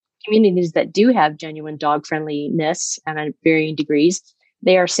communities that do have genuine dog friendliness and at varying degrees,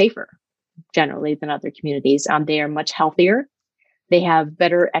 they are safer generally than other communities. They are much healthier. They have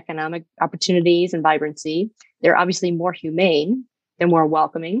better economic opportunities and vibrancy. They're obviously more humane. They're more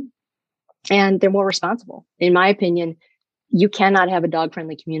welcoming, and they're more responsible. In my opinion, you cannot have a dog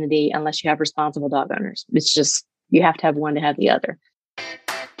friendly community unless you have responsible dog owners. It's just, you have to have one to have the other.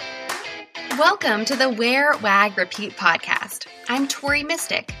 Welcome to the Wear, Wag, Repeat podcast. I'm Tori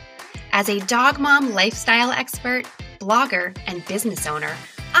Mystic. As a dog mom lifestyle expert, blogger, and business owner,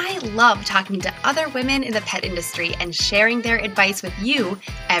 I love talking to other women in the pet industry and sharing their advice with you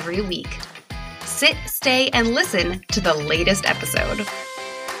every week. Sit, stay, and listen to the latest episode.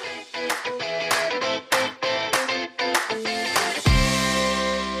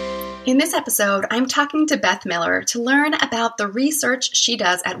 In this episode, I'm talking to Beth Miller to learn about the research she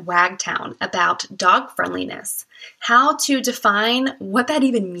does at Wagtown about dog friendliness, how to define what that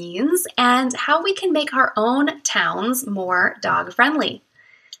even means, and how we can make our own towns more dog friendly.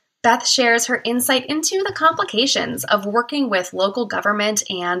 Beth shares her insight into the complications of working with local government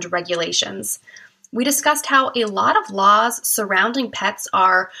and regulations. We discussed how a lot of laws surrounding pets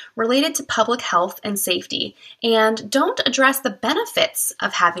are related to public health and safety and don't address the benefits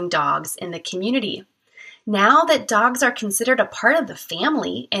of having dogs in the community. Now that dogs are considered a part of the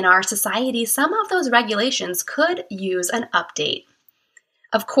family in our society, some of those regulations could use an update.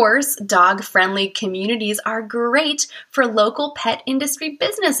 Of course, dog-friendly communities are great for local pet industry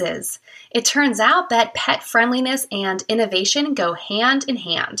businesses. It turns out that pet friendliness and innovation go hand in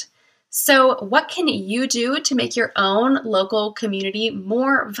hand. So what can you do to make your own local community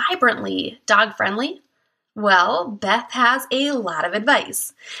more vibrantly dog-friendly? Well, Beth has a lot of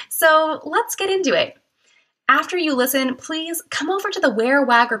advice. So let's get into it. After you listen, please come over to the Wear,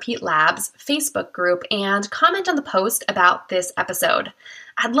 Wag, Repeat Labs Facebook group and comment on the post about this episode.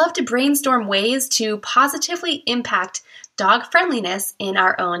 I'd love to brainstorm ways to positively impact dog friendliness in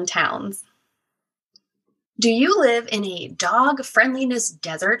our own towns. Do you live in a dog friendliness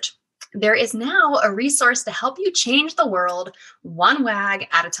desert? There is now a resource to help you change the world one wag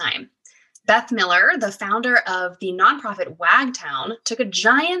at a time. Beth Miller, the founder of the nonprofit Wagtown, took a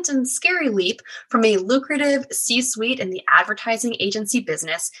giant and scary leap from a lucrative C-suite in the advertising agency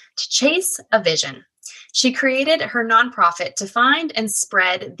business to chase a vision. She created her nonprofit to find and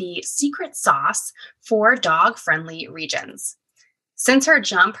spread the secret sauce for dog-friendly regions. Since her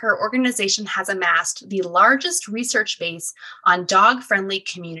jump, her organization has amassed the largest research base on dog-friendly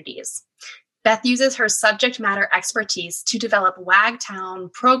communities. Beth uses her subject matter expertise to develop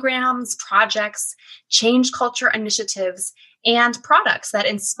Wagtown programs, projects, change culture initiatives, and products that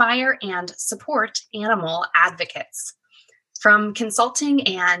inspire and support animal advocates. From consulting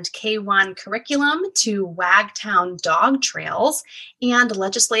and K-1 curriculum to Wagtown dog trails and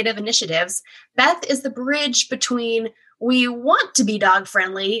legislative initiatives, Beth is the bridge between we want to be dog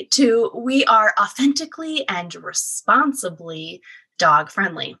friendly to we are authentically and responsibly dog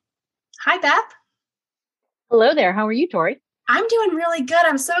friendly. Hi, Beth. Hello there. How are you, Tori? I'm doing really good.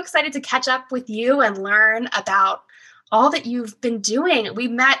 I'm so excited to catch up with you and learn about all that you've been doing. We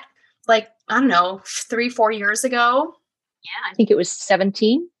met 3-4 years ago. Yeah, I think it was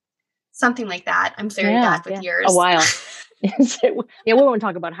 17. Something like that. I'm very bad with years. A while. Yeah, we won't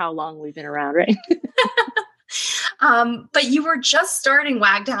talk about how long we've been around, right? But you were just starting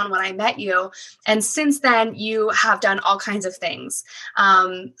Wagtown when I met you. And since then, you have done all kinds of things.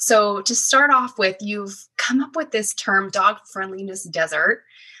 So to start off with, you've come up with this term, dog friendliness desert,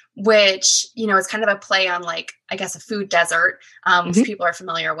 which, is kind of a play on a food desert, which people are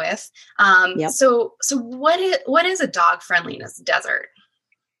familiar with. Yep. So what is a dog friendliness desert?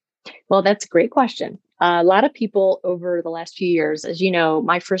 Well, that's a great question. A lot of people over the last few years, as you know,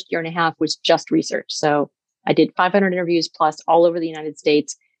 my first year and a half was just research. So I did 500 interviews plus all over the United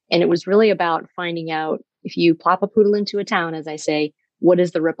States. And it was really about finding out if you plop a poodle into a town, as I say, what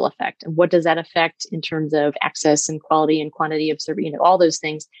is the ripple effect? And what does that affect in terms of access and quality and quantity of service, all those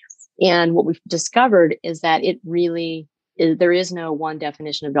things. And what we've discovered is that it really is, there is no one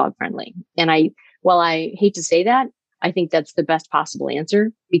definition of dog friendly. And while I hate to say that, I think that's the best possible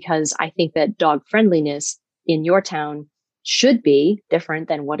answer, because I think that dog friendliness in your town should be different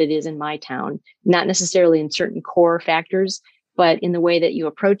than what it is in my town, not necessarily in certain core factors, but in the way that you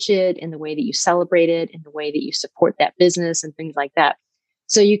approach it, in the way that you celebrate it, in the way that you support that business and things like that.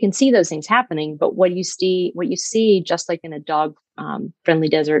 So you can see those things happening, but what you see, just like in a dog friendly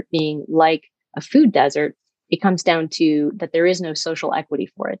desert being like a food desert, it comes down to that there is no social equity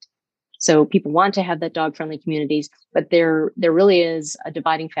for it. So people want to have that dog friendly communities, but there really is a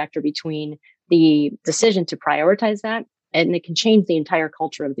dividing factor between the decision to prioritize that and it can change the entire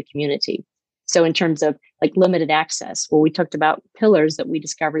culture of the community. So in terms of like limited access, well, we talked about pillars that we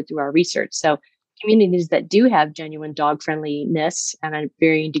discovered through our research. So communities that do have genuine dog friendliness and at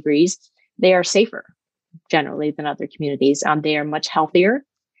varying degrees, they are safer generally than other communities. They are much healthier.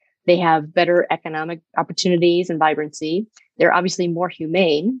 They have better economic opportunities and vibrancy. They're obviously more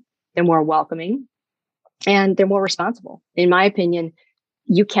humane. They're more welcoming, and they're more responsible. In my opinion,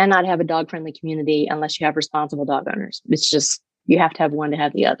 you cannot have a dog friendly community unless you have responsible dog owners. It's just, you have to have one to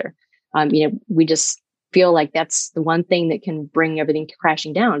have the other. We just feel like that's the one thing that can bring everything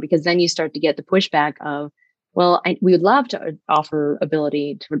crashing down, because then you start to get the pushback of, well, we would love to offer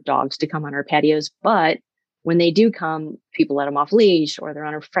ability for dogs to come on our patios, but when they do come, people let them off leash, or they're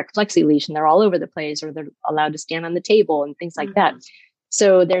on a flexi leash and they're all over the place, or they're allowed to stand on the table and things like that.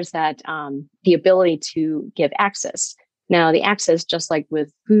 So there's that, the ability to give access. Now, the access, just like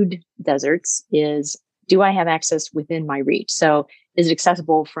with food deserts, is, do I have access within my reach? So is it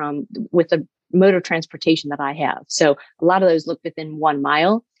accessible with the mode of transportation that I have? So a lot of those look within 1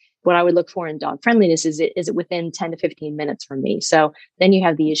 mile. What I would look for in dog friendliness is it within 10 to 15 minutes from me? So then you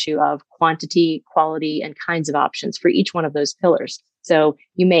have the issue of quantity, quality, and kinds of options for each one of those pillars. So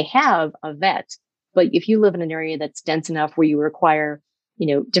you may have a vet, but if you live in an area that's dense enough where you require,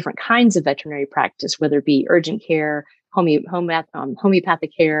 different kinds of veterinary practice, whether it be urgent care,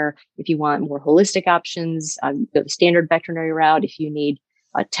 homeopathic care, if you want more holistic options, go the standard veterinary route, if you need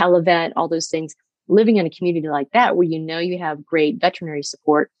a televet, all those things, living in a community like that where you have great veterinary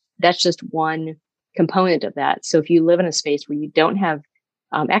support, that's just one component of that. So if you live in a space where you don't have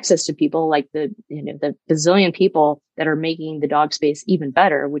access to people like the bazillion people that are making the dog space even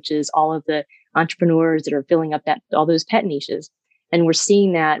better, which is all of the entrepreneurs that are filling up all those pet niches. And we're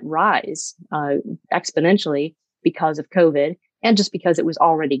seeing that rise exponentially because of COVID, and just because it was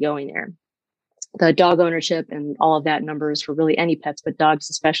already going there. The dog ownership and all of that numbers for really any pets, but dogs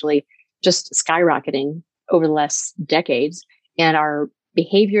especially, just skyrocketing over the last decades. And our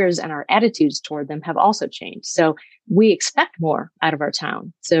behaviors and our attitudes toward them have also changed. So we expect more out of our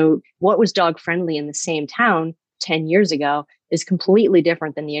town. So what was dog friendly in the same town 10 years ago is completely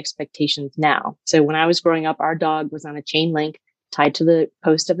different than the expectations now. So when I was growing up, our dog was on a chain link tied to the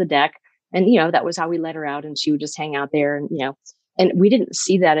post of the deck. And, that was how we let her out, and she would just hang out there. And we didn't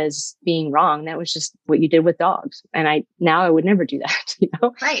see that as being wrong. That was just what you did with dogs. And I would never do that,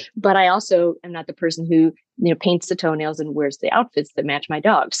 Right. But I also am not the person who, paints the toenails and wears the outfits that match my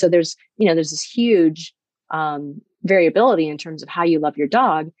dog. So there's this huge variability in terms of how you love your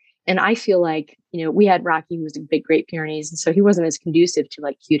dog. And I feel like, we had Rocky, who was a big Great Pyrenees. And so he wasn't as conducive to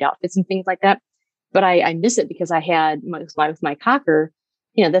like cute outfits and things like that. But I miss it because I had with my cocker,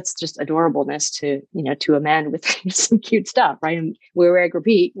 that's just adorableness to amend with some cute stuff, right? And where I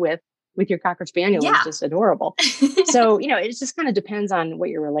repeat with your Cocker Spaniel is just adorable. So, it just kind of depends on what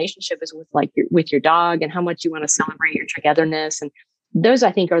your relationship is with your dog and how much you want to celebrate your togetherness. And those,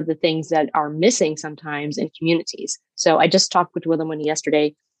 I think, are the things that are missing sometimes in communities. So I just talked with woman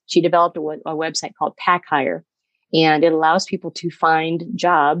yesterday. She developed a website called Pack Hire, and it allows people to find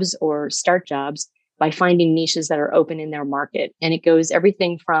jobs or start jobs by finding niches that are open in their market. And it goes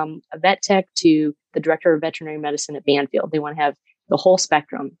everything from a vet tech to the director of veterinary medicine at Banfield. They want to have the whole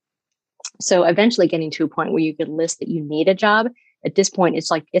spectrum. So eventually getting to a point where you could list that you need a job. At this point, it's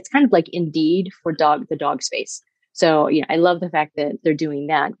kind of like Indeed for the dog space. So, I love the fact that they're doing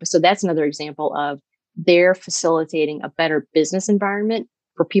that. So that's another example of they're facilitating a better business environment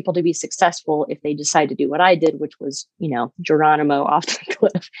for people to be successful if they decide to do what I did, which was, Geronimo off the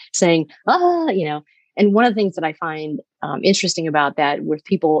cliff saying, and one of the things that I find interesting about that, with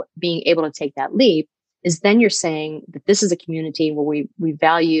people being able to take that leap, is then you're saying that this is a community where we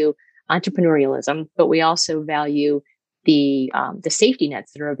value entrepreneurialism, but we also value the safety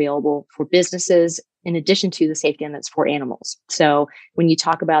nets that are available for businesses, in addition to the safety nets for animals. So when you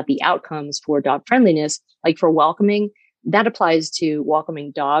talk about the outcomes for dog friendliness, like for welcoming, that applies to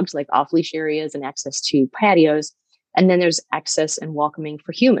welcoming dogs, like off-leash areas and access to patios. And then there's access and welcoming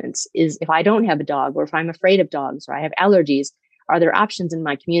for humans. Is if I don't have a dog, or if I'm afraid of dogs, or I have allergies, are there options in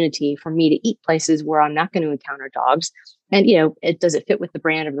my community for me to eat places where I'm not going to encounter dogs? And, does it fit with the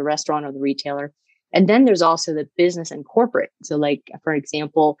brand of the restaurant or the retailer? And then there's also the business and corporate. So like, for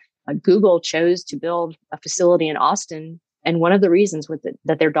example, Google chose to build a facility in Austin. And one of the reasons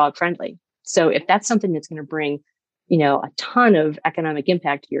that they're dog friendly. So if that's something that's going to bring, a ton of economic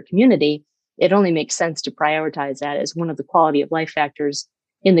impact to your community, it only makes sense to prioritize that as one of the quality of life factors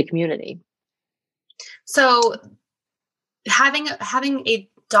in the community. So having a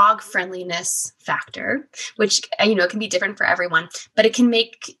dog friendliness factor, which, can be different for everyone, but it can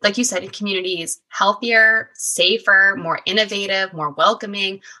make, like you said, communities healthier, safer, more innovative, more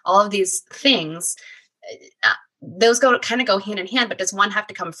welcoming, all of these things. Those go hand in hand, but does one have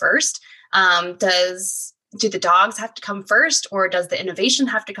to come first? Do the dogs have to come first, or does the innovation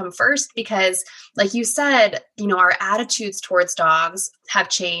have to come first? Because like you said, our attitudes towards dogs have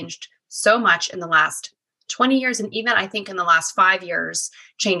changed so much in the last 20 years. And even I think in the last 5 years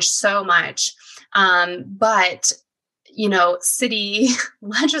changed so much. But city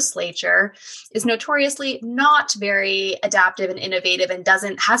legislature is notoriously not very adaptive and innovative and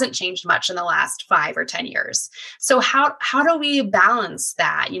hasn't changed much in the last 5 or 10 years. So how do we balance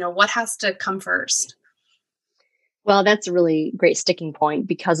that? What has to come first? Well, that's a really great sticking point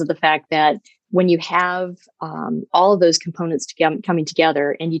because of the fact that when you have all of those components coming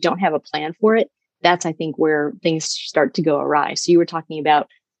together and you don't have a plan for it, that's, I think, where things start to go awry. So you were talking about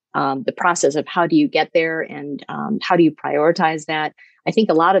the process of how do you get there and how do you prioritize that? I think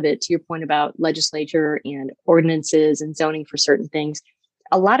a lot of it, to your point about legislature and ordinances and zoning for certain things,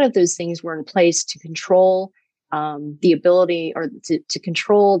 a lot of those things were in place to control the ability or to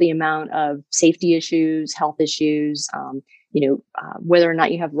control the amount of safety issues, health issues, whether or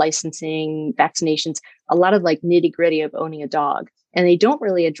not you have licensing, vaccinations, a lot of like nitty gritty of owning a dog. And they don't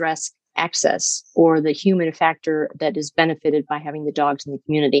really address access or the human factor that is benefited by having the dogs in the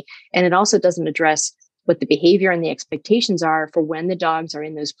community. And it also doesn't address what the behavior and the expectations are for when the dogs are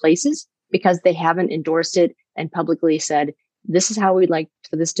in those places, because they haven't endorsed it and publicly said, this is how we'd like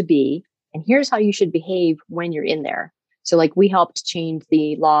for this to be. And here's how you should behave when you're in there. So like we helped change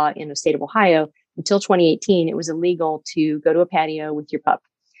the law in the state of Ohio. Until 2018, it was illegal to go to a patio with your pup.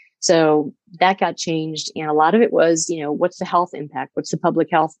 So that got changed. And a lot of it was, what's the health impact? What's the public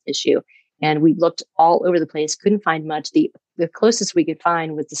health issue? And we looked all over the place, couldn't find much. The closest we could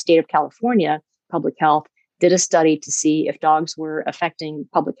find was the state of California public health did a study to see if dogs were affecting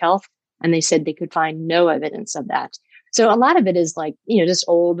public health. And they said they could find no evidence of that. So a lot of it is like, just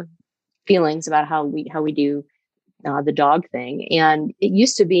old feelings about how we do the dog thing. And it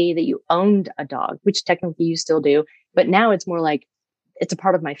used to be that you owned a dog, which technically you still do. But now it's more like, it's a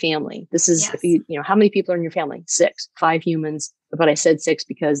part of my family. This is, yes. If how many people are in your family? 6, 5 humans. But I said 6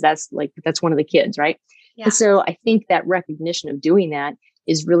 because that's one of the kids, right? Yeah. And so I think that recognition of doing that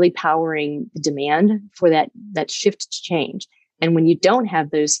is really powering the demand for that shift to change. And when you don't have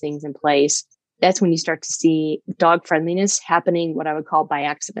those things in place, that's when you start to see dog friendliness happening, what I would call by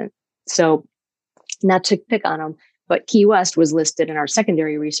accident. So not to pick on them, but Key West was listed in our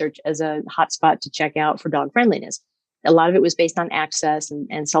secondary research as a hotspot to check out for dog friendliness. A lot of it was based on access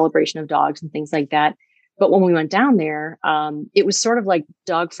and celebration of dogs and things like that. But when we went down there, it was sort of like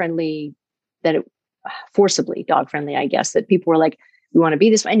dog friendly, forcibly dog friendly, I guess, that people were like, we want to be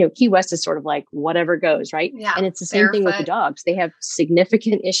this way. I know Key West is sort of like whatever goes, right? Yeah, and it's the same thing with the dogs. They have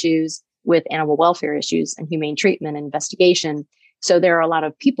significant issues with animal welfare issues and humane treatment and investigation. So there are a lot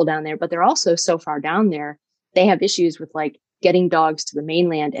of people down there, but they're also so far down there. They have issues with like getting dogs to the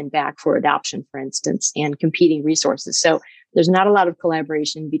mainland and back for adoption, for instance, and competing resources. So there's not a lot of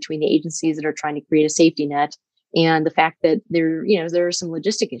collaboration between the agencies that are trying to create a safety net and the fact that there are some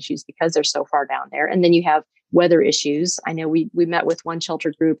logistic issues because they're so far down there. And then you have weather issues. I know we met with one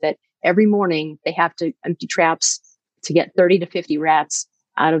shelter group that every morning they have to empty traps to get 30 to 50 rats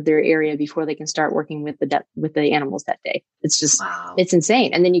out of their area before they can start working with the animals that day. It's just, wow. It's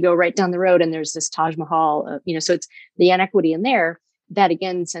insane. And then you go right down the road and there's this Taj Mahal, so it's the inequity in there that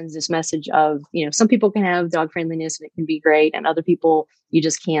again sends this message of, some people can have dog friendliness and it can be great and other people you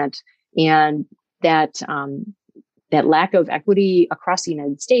just can't. And that lack of equity across the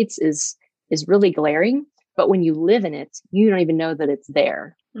United States is really glaring. But when you live in it, you don't even know that it's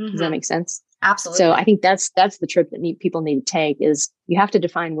there. Mm-hmm. Does that make sense? Absolutely. So I think that's the trip that people need to take is you have to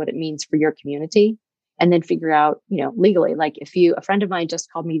define what it means for your community and then figure out, legally, like a friend of mine just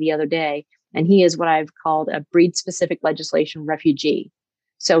called me the other day and he is what I've called a breed specific legislation refugee.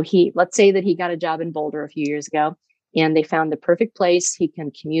 So let's say that he got a job in Boulder a few years ago and they found the perfect place. He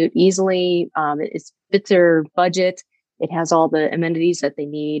can commute easily. It fits their budget. It has all the amenities that they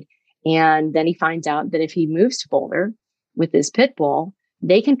need. And then he finds out that if he moves to Boulder with his pit bull,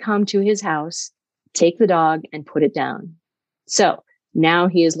 they can come to his house, take the dog and put it down. So now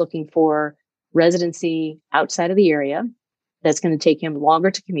he is looking for residency outside of the area. That's going to take him longer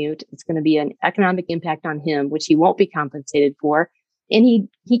to commute. It's going to be an economic impact on him, which he won't be compensated for. And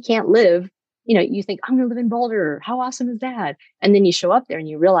he can't live, you think, I'm going to live in Boulder. How awesome is that? And then you show up there and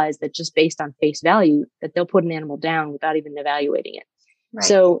you realize that just based on face value, that they'll put an animal down without even evaluating it. Right.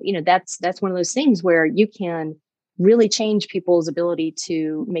 So, that's one of those things where you can really change people's ability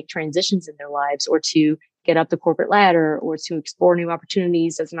to make transitions in their lives or to get up the corporate ladder or to explore new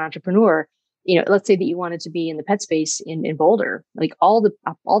opportunities as an entrepreneur. Let's say that you wanted to be in the pet space in Boulder, like all the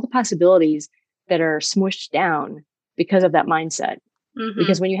possibilities that are smushed down because of that mindset. Mm-hmm.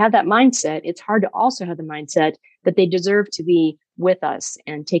 Because when you have that mindset, it's hard to also have the mindset that they deserve to be with us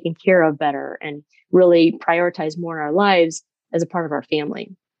and taken care of better and really prioritize more in our lives as a part of our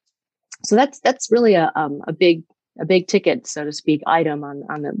family. So that's really a big ticket, so to speak, item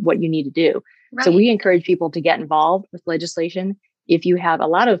on what you need to do. Right. So we encourage people to get involved with legislation. If you have a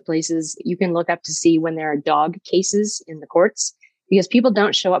lot of places, you can look up to see when there are dog cases in the courts, because people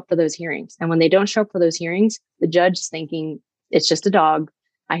don't show up for those hearings. And when they don't show up for those hearings, the judge is thinking, it's just a dog.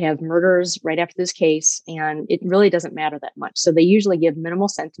 I have murders right after this case, and it really doesn't matter that much. So they usually give minimal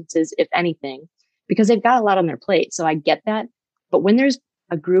sentences, if anything, because they've got a lot on their plate. So I get that. But when there's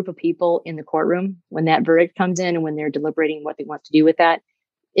a group of people in the courtroom, when that verdict comes in and when they're deliberating what they want to do with that,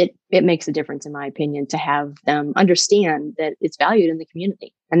 it makes a difference, in my opinion, to have them understand that it's valued in the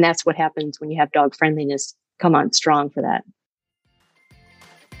community. And that's what happens when you have dog friendliness come on strong for that.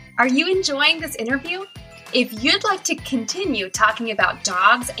 Are you enjoying this interview? If you'd like to continue talking about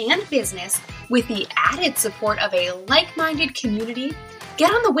dogs and business with the added support of a like-minded community,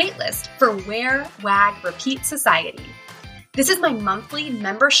 get on the waitlist for Wear, Wag, Repeat Society. This is my monthly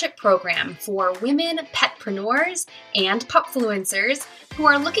membership program for women petpreneurs and pupfluencers who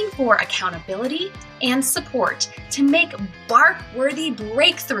are looking for accountability and support to make bark-worthy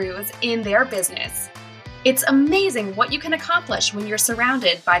breakthroughs in their business. It's amazing what you can accomplish when you're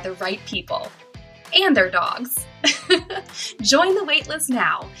surrounded by the right people and their dogs. Join the waitlist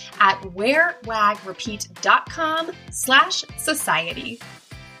now at wearwagrepeat.com/society.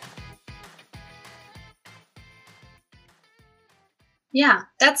 Yeah,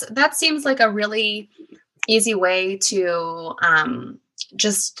 that seems like a really easy way to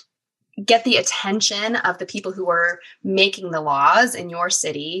just get the attention of the people who are making the laws in your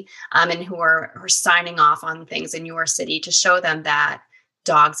city and who are signing off on things in your city, to show them that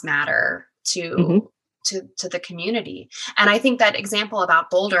dogs matter to the community. And I think that example about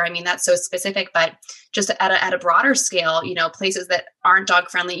Boulder, I mean, that's so specific, but just at a broader scale, places that aren't dog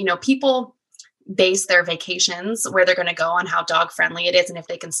friendly, people base their vacations where they're going to go on how dog friendly it is and if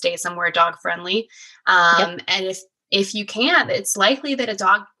they can stay somewhere dog friendly. And if you can't, it's likely that a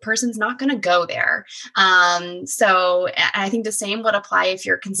dog person's not going to go there. So I think the same would apply if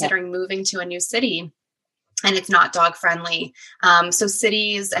you're considering moving to a new city and it's not dog friendly. So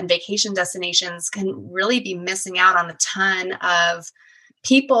cities and vacation destinations can really be missing out on a ton of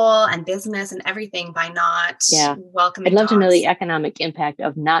people and business and everything by not welcoming I'd love dogs. to know the economic impact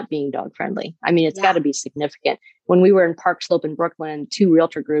of not being dog friendly. I mean, it's got to be significant. When we were in Park Slope in Brooklyn, 2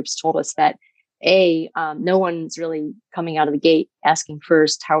 realtor groups told us that no one's really coming out of the gate asking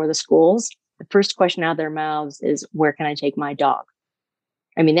first, how are the schools? The first question out of their mouths is, where can I take my dog?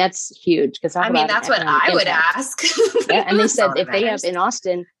 I mean, that's huge. Because that's what I would ask. Yeah, and they said if they have in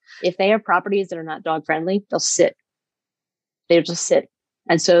Austin, if they have properties that are not dog friendly, they'll just sit.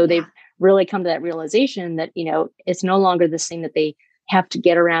 And so they've really come to that realization that, it's no longer this thing that they have to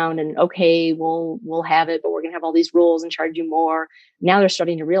get around and, okay, we'll have it, but we're going to have all these rules and charge you more. Now they're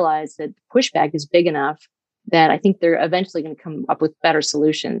starting to realize that pushback is big enough that I think they're eventually going to come up with better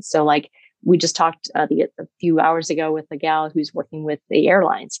solutions. So like we just talked a few hours ago with a gal who's working with the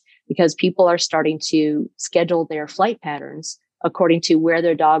airlines, because people are starting to schedule their flight patterns according to where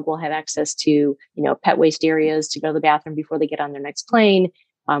their dog will have access to, pet waste areas to go to the bathroom before they get on their next plane.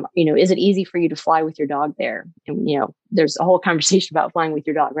 Is it easy for you to fly with your dog there? And, there's a whole conversation about flying with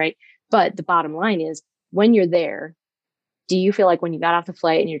your dog, right? But the bottom line is, when you're there, do you feel like when you got off the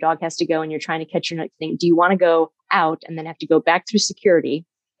flight and your dog has to go and you're trying to catch your next thing, do you want to go out and then have to go back through security?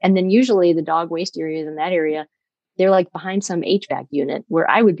 And then usually the dog waste areas in that area, they're like behind some HVAC unit where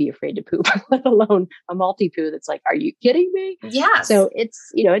I would be afraid to poop, let alone a multi-poo that's like, are you kidding me? Yeah. So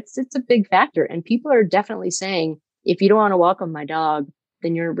it's a big factor. And people are definitely saying, if you don't want to welcome my dog,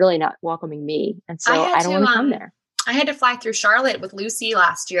 then you're really not welcoming me. And so I don't want to come there. I had to fly through Charlotte with Lucy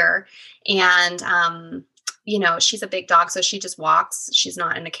last year, and she's a big dog, so she just walks. She's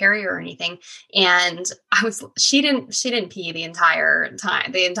not in a carrier or anything. And she didn't pee the entire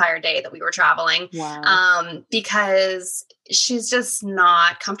day that we were traveling. Wow. Because she's just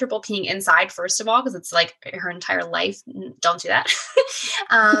not comfortable peeing inside, first of all, because it's like her entire life. Don't do that.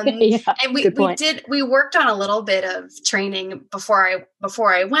 And we worked on a little bit of training before I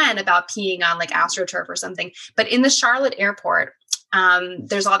went about peeing on like AstroTurf or something. But in the Charlotte airport,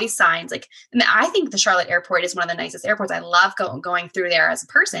 There's all these signs. Like, and I think the Charlotte airport is one of the nicest airports. I love going through there as a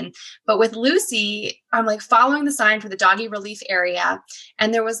person. But with Lucy, I'm like following the sign for the doggy relief area.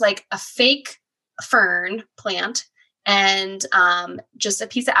 And there was like a fake fern plant and just a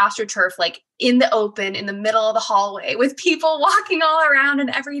piece of astroturf, like in the open, in the middle of the hallway with people walking all around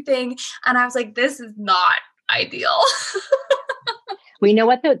and everything. And I was like, this is not ideal. Well, you know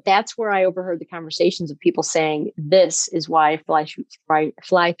what, though? That's where I overheard the conversations of people saying, this is why I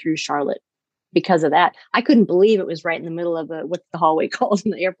fly through Charlotte, because of that. I couldn't believe it was right in the middle of what's the hallway called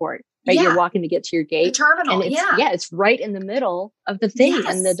in the airport, right? Yeah. You're walking to get to your gate. The terminal, and it's right in the middle of the thing.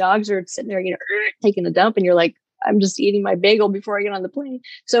 Yes. And the dogs are sitting there, taking a dump. And you're like, I'm just eating my bagel before I get on the plane.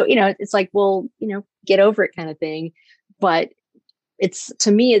 So, it's like, well, get over it kind of thing. But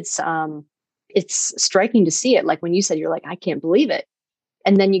to me, it's striking to see it. Like when you said, you're like, I can't believe it.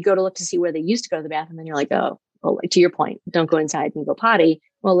 And then you go to look to see where they used to go to the bathroom. And you're like, oh, well, like, to your point, don't go inside and go potty.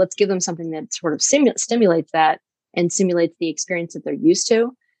 Well, let's give them something that sort of stimulates that and simulates the experience that they're used to,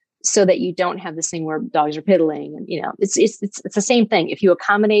 so that you don't have this thing where dogs are piddling. And, it's the same thing. If you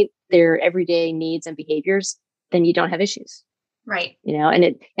accommodate their everyday needs and behaviors, then you don't have issues. Right. And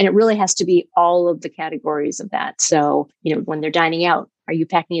it really has to be all of the categories of that. So, when they're dining out, are you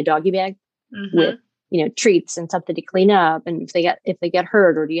packing a doggy bag with, treats and something to clean up? And if they get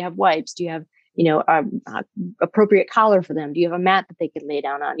hurt, or do you have wipes? Do you have, appropriate collar for them? Do you have a mat that they could lay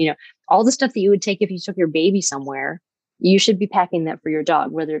down on? All the stuff that you would take if you took your baby somewhere, you should be packing that for your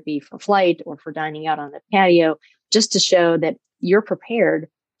dog, whether it be for flight or for dining out on the patio, just to show that you're prepared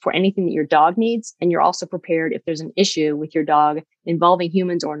for anything that your dog needs. And you're also prepared if there's an issue with your dog involving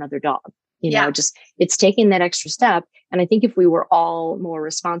humans or another dog. It's taking that extra step. And I think if we were all more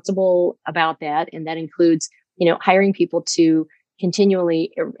responsible about that, and that includes, hiring people to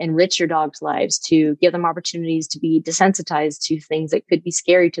continually enrich your dog's lives, to give them opportunities to be desensitized to things that could be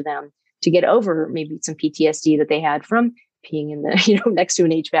scary to them, to get over maybe some PTSD that they had from peeing in the, next to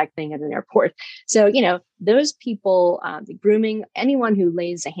an HVAC thing at an airport. So, those people, the grooming, anyone who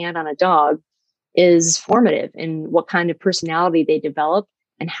lays a hand on a dog is formative in what kind of personality they develop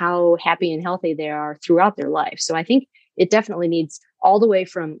and how happy and healthy they are throughout their life. So I think it definitely needs all the way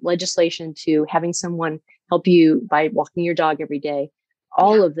from legislation to having someone help you by walking your dog every day.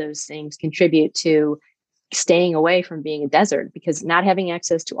 All of those things contribute to staying away from being a desert, because not having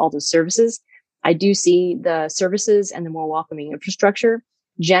access to all those services, I do see the services and the more welcoming infrastructure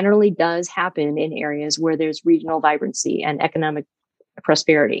generally does happen in areas where there's regional vibrancy and economic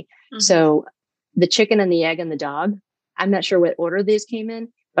prosperity. Mm-hmm. So the chicken and the egg and the dog, I'm not sure what order these came in,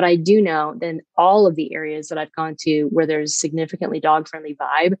 but I do know that in all of the areas that I've gone to where there's significantly dog-friendly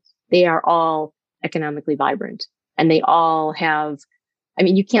vibe, they are all economically vibrant. And they all have,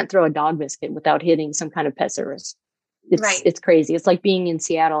 you can't throw a dog biscuit without hitting some kind of pet service. It's crazy. It's like being in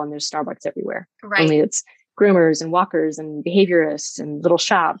Seattle and there's Starbucks everywhere. Right. Only it's groomers and walkers and behaviorists and little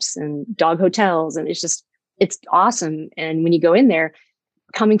shops and dog hotels. And it's awesome. And when you go in there,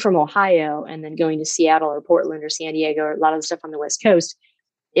 coming from Ohio and then going to Seattle or Portland or San Diego or a lot of the stuff on the West Coast,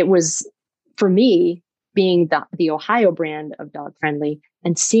 it was, for me, being the Ohio brand of dog friendly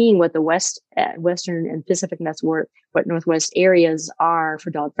and seeing what the Western and Pacific Northwest areas are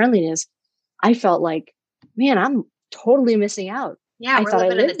for dog friendliness, I felt like, man, I'm totally missing out. Yeah, we're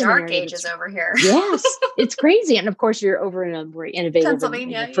living in the dark ages over here. Yes, it's crazy. And of course, you're over in a very innovative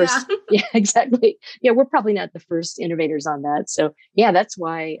Pennsylvania. Yeah, exactly. Yeah, we're probably not the first innovators on that. So yeah, that's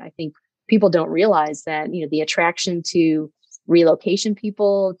why I think people don't realize that, the attraction to relocation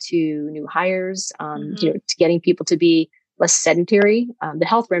people, to new hires, to getting people to be less sedentary, the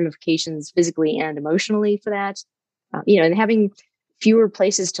health ramifications physically and emotionally for that, and having fewer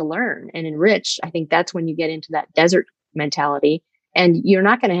places to learn and enrich. I think that's when you get into that desert mentality. And you're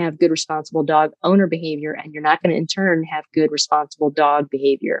not going to have good, responsible dog owner behavior, and you're not going to, in turn, have good, responsible dog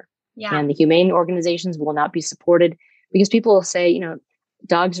behavior. Yeah. And the humane organizations will not be supported because people will say,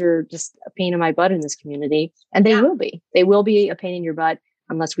 dogs are just a pain in my butt in this community. And they will be. They will be a pain in your butt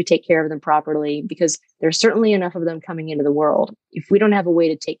unless we take care of them properly, because there's certainly enough of them coming into the world. If we don't have a way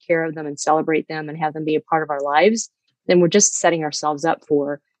to take care of them and celebrate them and have them be a part of our lives, then we're just setting ourselves up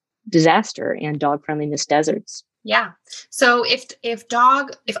for disaster and dog friendliness deserts. Yeah. So if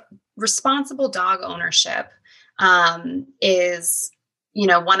responsible dog ownership is,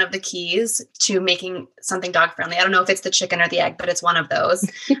 one of the keys to making something dog friendly, I don't know if it's the chicken or the egg, but it's one of those,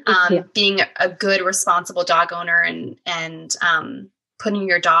 being a good, responsible dog owner and putting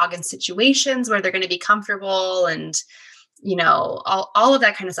your dog in situations where they're going to be comfortable and, all of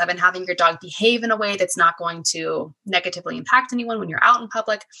that kind of stuff, and having your dog behave in a way that's not going to negatively impact anyone when you're out in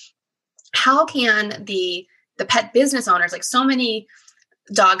public. How can the the pet business owners, like so many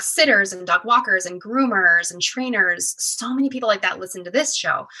dog sitters and dog walkers and groomers and trainers, so many people like that listen to this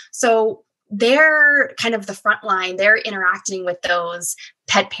show. So they're kind of the front line. They're interacting with those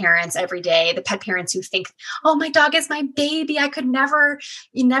pet parents every day, the pet parents who think, oh, my dog is my baby. I could never,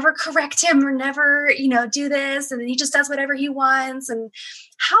 you never correct him or never, do this. And he just does whatever he wants. And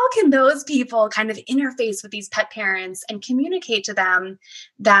how can those people kind of interface with these pet parents and communicate to them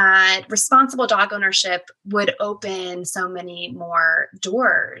that responsible dog ownership would open so many more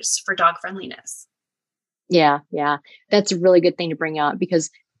doors for dog friendliness? Yeah. That's a really good thing to bring out, because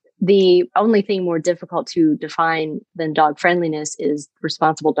the only thing more difficult to define than dog friendliness is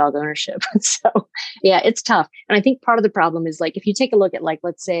responsible dog ownership. So yeah, it's tough. And I think part of the problem is, like, if you take a look at, like,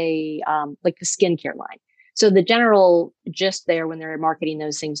 let's say, like the skincare line. So the general gist there when they're marketing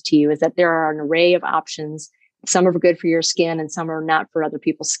those things to you is that there are an array of options. Some are good for your skin and some are not for other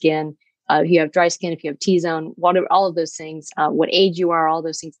people's skin. If you have dry skin, if you have T-zone, whatever, all of those things, what age you are, all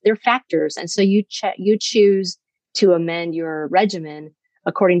those things, they're factors. And so you choose to amend your regimen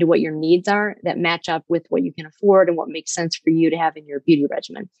according to what your needs are that match up with what you can afford and what makes sense for you to have in your beauty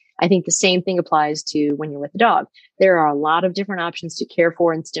regimen. I think the same thing applies to when you're with a dog. There are a lot of different options to care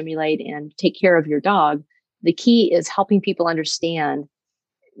for and stimulate and take care of your dog. The key is helping people understand,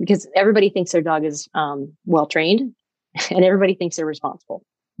 because everybody thinks their dog is well trained and everybody thinks they're responsible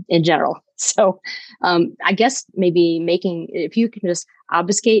in general. So I guess maybe if you can just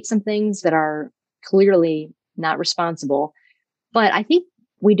obfuscate some things that are clearly not responsible. But I think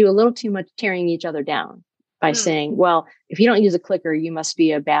we do a little too much tearing each other down by saying, well, if you don't use a clicker, you must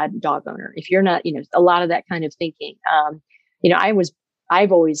be a bad dog owner. If you're not, a lot of that kind of thinking.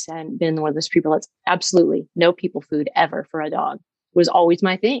 I've always been one of those people that's absolutely no people food ever for a dog was always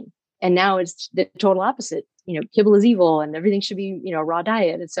my thing. And now it's the total opposite. Kibble is evil and everything should be, raw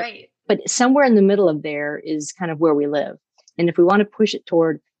diet. And so, right. But somewhere in the middle of there is kind of where we live. And if we want to push it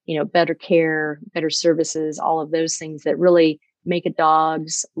toward, better care, better services, all of those things that really make a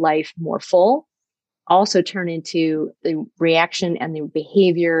dog's life more full, also turn into the reaction and the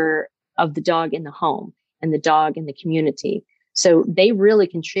behavior of the dog in the home and the dog in the community. So they really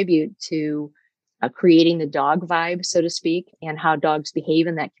contribute to creating the dog vibe, so to speak, and how dogs behave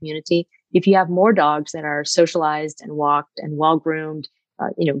in that community. If you have more dogs that are socialized and walked and well-groomed,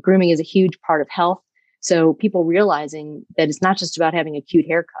 grooming is a huge part of health. So people realizing that it's not just about having a cute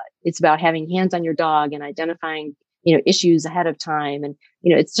haircut. It's about having hands on your dog and identifying, issues ahead of time. And,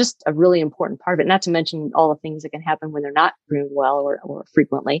 it's just a really important part of it, not to mention all the things that can happen when they're not groomed well or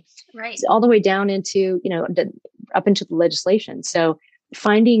frequently. Right. So all the way down into, up into the legislation. So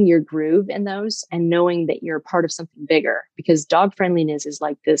finding your groove in those and knowing that you're part of something bigger, because dog friendliness is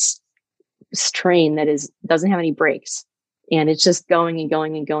like this train that doesn't have any brakes. And it's just going and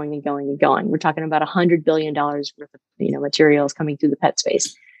going and going and going and going. We're talking about $100 billion worth of, materials coming through the pet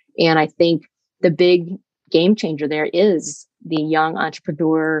space. And I think the big game changer there is the young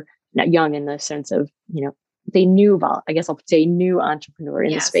entrepreneur, not young in the sense of, they knew about, I guess I'll say new entrepreneur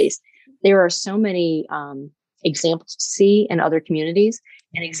in the space. There are so many examples to see in other communities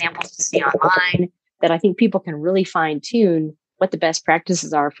and examples to see online that I think people can really fine tune what the best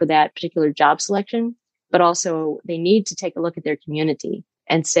practices are for that particular job selection. But also they need to take a look at their community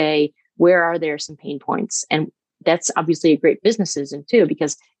and say, where are there some pain points? And that's obviously a great business decision too,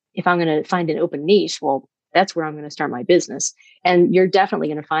 because if I'm going to find an open niche, well, that's where I'm going to start my business. And you're definitely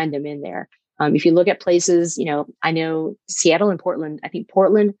going to find them in there. If you look at places, I know Seattle and Portland, I think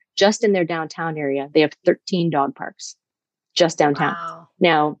Portland, just in their downtown area, they have 13 dog parks just downtown. Wow.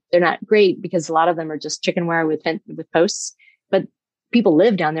 Now, they're not great because a lot of them are just chicken wire with posts, but people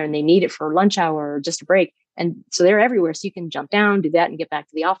live down there and they need it for lunch hour or just a break. And so they're everywhere. So you can jump down, do that and get back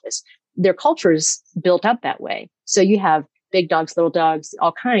to the office. Their culture is built up that way. So you have big dogs, little dogs,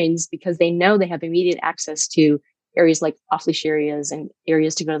 all kinds, because they know they have immediate access to areas like off-leash areas and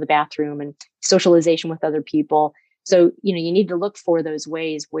areas to go to the bathroom and socialization with other people. So, you need to look for those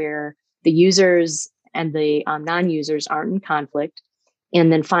ways where the users and the non-users aren't in conflict,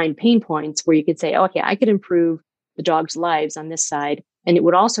 and then find pain points where you could say, okay, I could improve the dogs' lives on this side. And it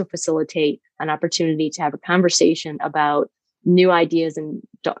would also facilitate an opportunity to have a conversation about new ideas and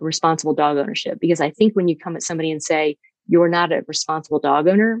responsible dog ownership. Because I think when you come at somebody and say, you're not a responsible dog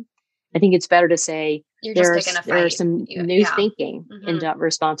owner, I think it's better to say, there are some new thinking in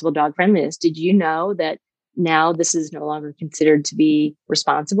responsible dog friendliness. Did you know that now this is no longer considered to be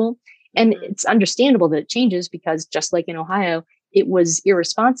responsible? And it's understandable that it changes, because just like in Ohio, it was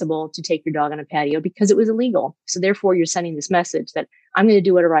irresponsible to take your dog on a patio because it was illegal. So therefore, you're sending this message that I'm going to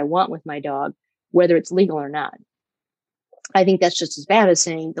do whatever I want with my dog, whether it's legal or not. I think that's just as bad as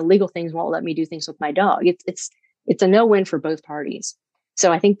saying the legal things won't let me do things with my dog. It's a no-win for both parties.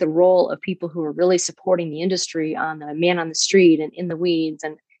 So I think the role of people who are really supporting the industry on the man on the street and in the weeds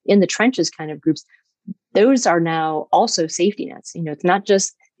and in the trenches kind of groups, those are now also safety nets. It's not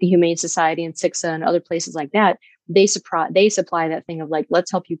just the Humane Society and SIXA and other places like that. They supply that thing of like,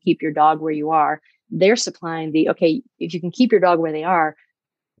 let's help you keep your dog where you are. They're supplying okay, if you can keep your dog where they are,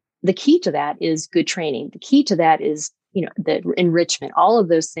 the key to that is good training. The key to that is, the enrichment. All of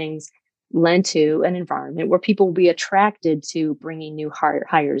those things lend to an environment where people will be attracted to bringing new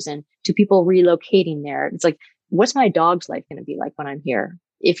hires and to people relocating there. It's like, what's my dog's life going to be like when I'm here?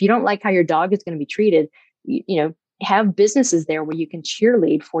 If you don't like how your dog is going to be treated, have businesses there where you can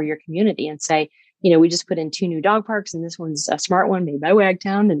cheerlead for your community and say, we just put in 2 new dog parks and this one's a smart one made by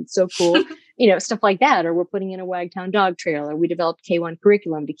Wagtown and it's so cool, stuff like that. Or we're putting in a Wagtown dog trail, or we developed K1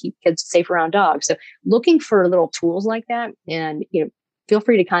 curriculum to keep kids safe around dogs. So looking for little tools like that, and, feel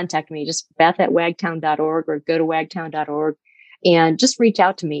free to contact me, just beth@wagtown.org or go to wagtown.org and just reach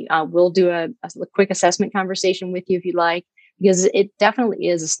out to me. We'll do a quick assessment conversation with you if you'd like, because it definitely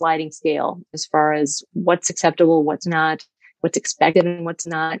is a sliding scale as far as what's acceptable, what's not, what's expected and what's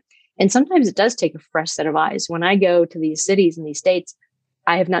not. And sometimes it does take a fresh set of eyes. When I go to these cities and these states,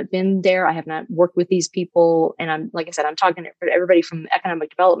 I have not been there. I have not worked with these people. And like I said, I'm talking to everybody from the economic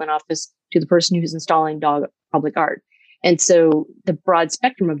development office to the person who's installing dog public art. And so the broad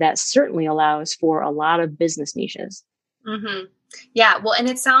spectrum of that certainly allows for a lot of business niches. Mm-hmm. Yeah. Well, and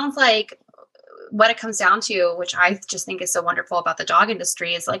it sounds like what it comes down to, which I just think is so wonderful about the dog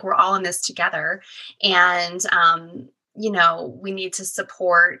industry, is like we're all in this together. And, we need to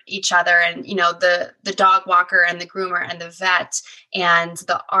support each other, and, the dog walker and the groomer and the vet and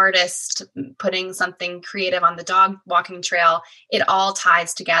the artist putting something creative on the dog walking trail, it all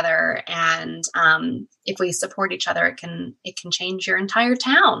ties together. And if we support each other, it can change your entire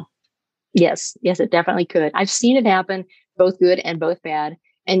town. Yes, it definitely could. I've seen it happen, both good and both bad.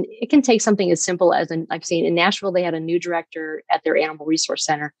 And it can take something as simple as I've seen in Nashville, they had a new director at their animal resource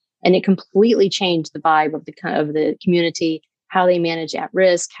center, and it completely changed the vibe of the community, how they manage at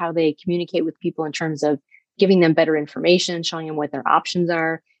risk, how they communicate with people in terms of giving them better information, showing them what their options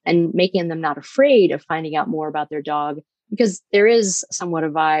are, and making them not afraid of finding out more about their dog. Because there is somewhat a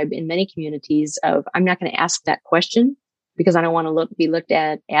vibe in many communities of, I'm not going to ask that question because I don't want to be looked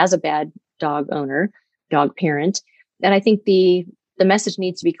at as a bad dog owner, dog parent. And I think the message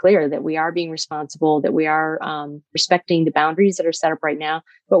needs to be clear that we are being responsible, that we are respecting the boundaries that are set up right now,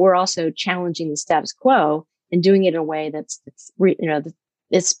 but we're also challenging the status quo and doing it in a way that's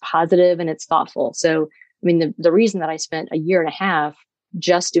positive and it's thoughtful. So, I mean, the reason that I spent a year and a half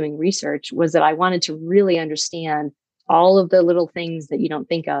just doing research was that I wanted to really understand all of the little things that you don't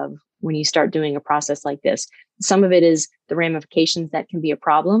think of when you start doing a process like this. Some of it is the ramifications that can be a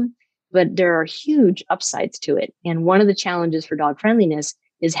problem, but there are huge upsides to it. And one of the challenges for dog friendliness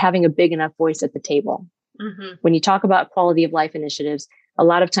is having a big enough voice at the table. Mm-hmm. When you talk about quality of life initiatives, a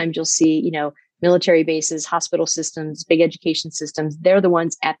lot of times you'll see, military bases, hospital systems, big education systems, they're the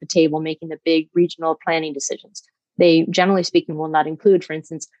ones at the table making the big regional planning decisions. They, generally speaking, will not include, for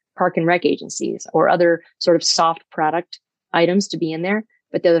instance, park and rec agencies or other sort of soft product items to be in there.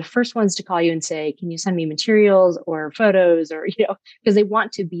 But they're the first ones to call you and say, can you send me materials or photos or, because they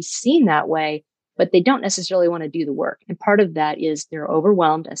want to be seen that way, but they don't necessarily want to do the work. And part of that is they're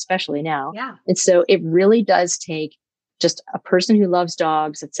overwhelmed, especially now. Yeah. And so it really does take just a person who loves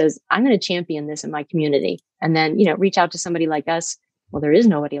dogs that says, I'm going to champion this in my community. And then, reach out to somebody like us. Well, there is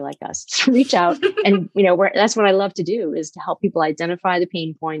nobody like us. So reach out. And, that's what I love to do, is to help people identify the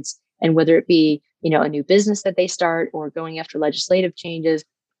pain points. And whether it be, a new business that they start or going after legislative changes,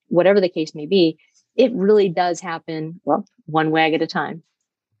 whatever the case may be, it really does happen, well, one wag at a time.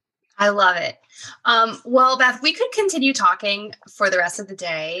 I love it. Well, Beth, we could continue talking for the rest of the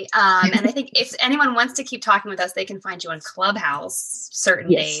day. And I think if anyone wants to keep talking with us, they can find you on Clubhouse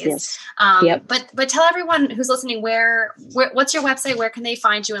certain days. Yes. Yep. But tell everyone who's listening, what's your website? Where can they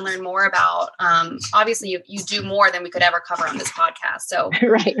find you and learn more about? Obviously, you do more than we could ever cover on this podcast. So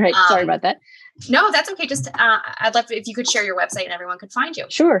right. Sorry about that. No, that's okay. Just I'd love if you could share your website and everyone could find you.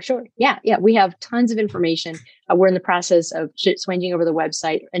 Sure. Yeah. We have tons of information. We're in the process of swinging over the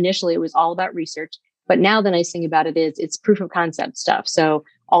website. Initially, it was all about research, but now the nice thing about it is it's proof of concept stuff. So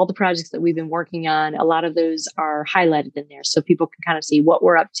all the projects that we've been working on, a lot of those are highlighted in there, so people can kind of see what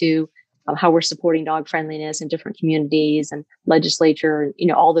we're up to, how we're supporting dog friendliness in different communities and legislature,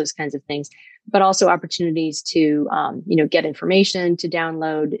 all those kinds of things. But also opportunities to, get information, to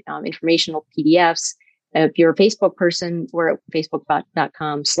download informational PDFs. If you're a Facebook person, we're at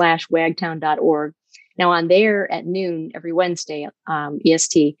facebook.com/wagtown.org. Now on there at noon every Wednesday,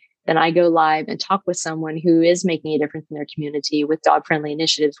 EST, then I go live and talk with someone who is making a difference in their community with dog friendly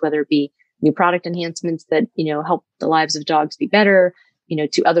initiatives, whether it be new product enhancements that, help the lives of dogs be better,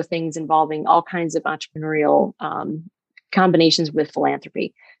 to other things involving all kinds of entrepreneurial combinations with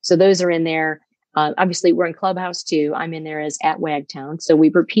philanthropy. So those are in there. Obviously, we're in Clubhouse too. I'm in there as at Wagtown. So we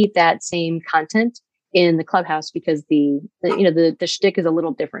repeat that same content in the Clubhouse because the shtick is a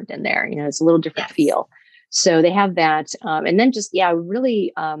little different in there. It's a little different feel. So they have that. And then just,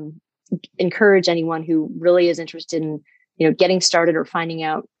 really encourage anyone who really is interested in, getting started or finding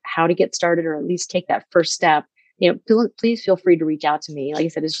out how to get started, or at least take that first step. Please feel free to reach out to me. Like I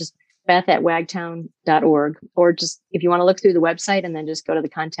said, it's just beth@wagtown.org, or just if you want to look through the website and then just go to the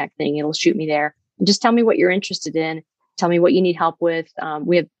contact thing, it'll shoot me there. And just tell me what you're interested in. Tell me what you need help with.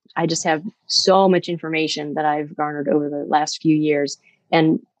 I just have so much information that I've garnered over the last few years.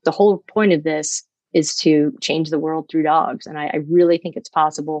 And the whole point of this is to change the world through dogs. And I really think it's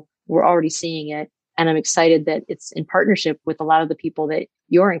possible. We're already seeing it. And I'm excited that it's in partnership with a lot of the people that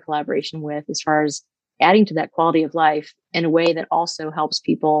you're in collaboration with, as far as adding to that quality of life in a way that also helps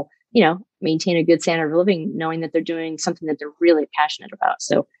people, maintain a good standard of living, knowing that they're doing something that they're really passionate about.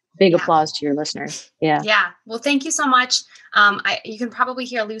 So big applause to your listeners. Yeah. Yeah. Well, thank you so much. You can probably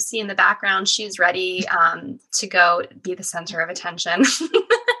hear Lucy in the background. She's ready to go be the center of attention.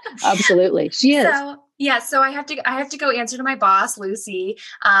 Absolutely. She is. So I have to go answer to my boss, Lucy.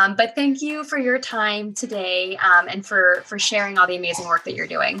 But thank you for your time today and for sharing all the amazing work that you're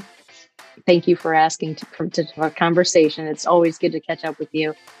doing. Thank you for asking to our conversation. It's always good to catch up with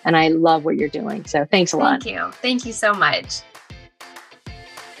you. And I love what you're doing. So thanks a lot. Thank you. Thank you so much.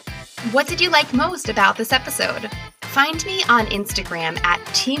 What did you like most about this episode? Find me on Instagram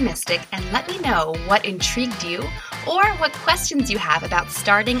 @TMystic and let me know what intrigued you or what questions you have about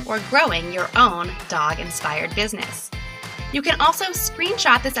starting or growing your own dog-inspired business. You can also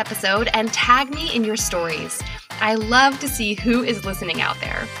screenshot this episode and tag me in your stories. I love to see who is listening out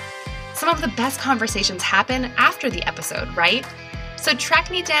there. Some of the best conversations happen after the episode, right? So track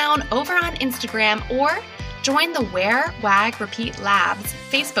me down over on Instagram or join the Wear, Wag, Repeat Labs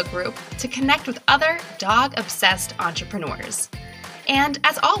Facebook group to connect with other dog-obsessed entrepreneurs. And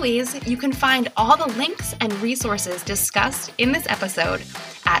as always, you can find all the links and resources discussed in this episode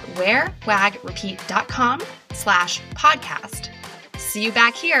at wearwagrepeat.com/podcast. See you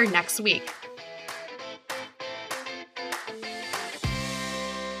back here next week.